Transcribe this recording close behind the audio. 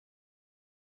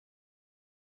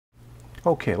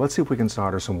Okay, let's see if we can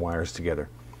solder some wires together.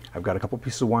 I've got a couple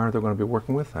pieces of wire that I'm going to be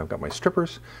working with. I've got my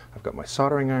strippers, I've got my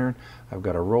soldering iron, I've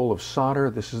got a roll of solder.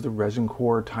 This is the resin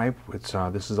core type.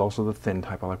 This is also the thin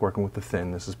type. I like working with the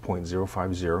thin. This is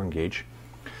 0.050 in gauge.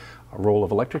 A roll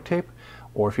of electric tape,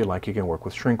 or if you like, you can work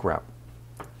with shrink wrap.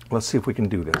 Let's see if we can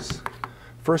do this.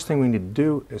 First thing we need to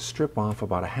do is strip off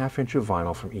about a ½ inch of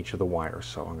vinyl from each of the wires.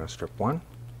 So I'm going to strip one,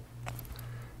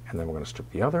 and then we're going to strip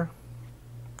the other,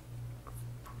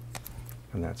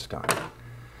 and that's done.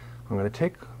 I'm going to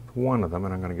take one of them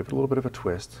and I'm going to give it a little bit of a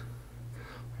twist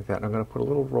like that, and I'm going to put a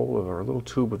little roll of, or a little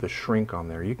tube of the shrink on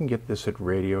there. You can get this at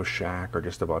Radio Shack or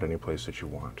just about any place that you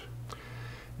want.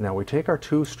 Now we take our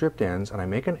two stripped ends and I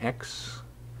make an X,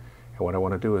 and what I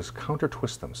want to do is counter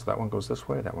twist them. So that one goes this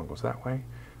way, that one goes that way,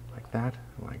 like that,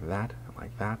 and like that, and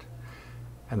like that,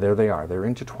 and there they are. They're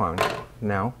intertwined.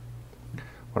 Now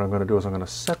what I'm going to do is I'm going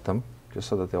to set them just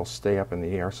so that they'll stay up in the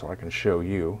air so I can show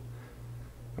you.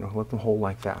 I'm going to let them hold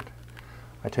like that.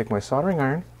 I take my soldering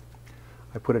iron,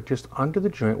 I put it just under the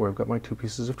joint where I've got my two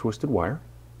pieces of twisted wire,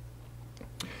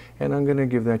 and I'm going to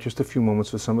give that just a few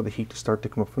moments for some of the heat to start to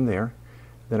come up from there.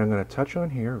 Then I'm going to touch on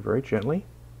here very gently,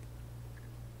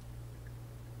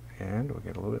 and we'll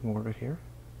get a little bit more of it here.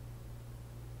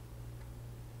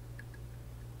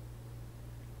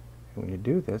 And when you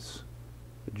do this,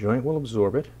 the joint will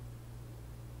absorb it,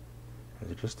 as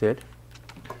it just did.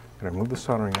 And I remove the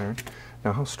soldering iron.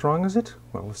 Now how strong is it?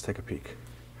 Well, let's take a peek.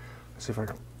 Let's see if I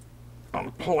can,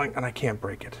 I'm pulling and I can't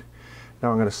break it. Now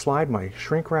I'm going to slide my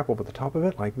shrink wrap over the top of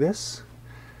it like this,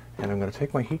 and I'm going to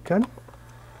take my heat gun,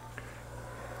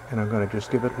 and I'm going to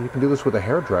just give it, you can do this with a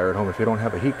hair dryer at home if you don't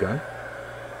have a heat gun.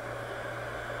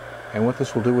 And what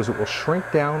this will do is it will shrink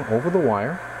down over the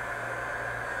wire.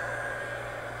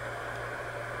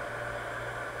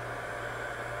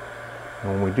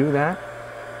 And when we do that,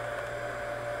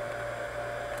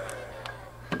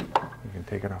 you can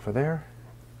take it off of there.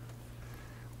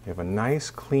 We have a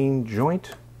nice clean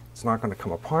joint. It's not going to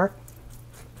come apart.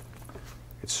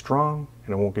 It's strong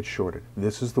and it won't get shorted.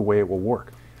 This is the way it will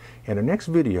work. In our next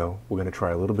video, we're going to try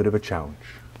a little bit of a challenge.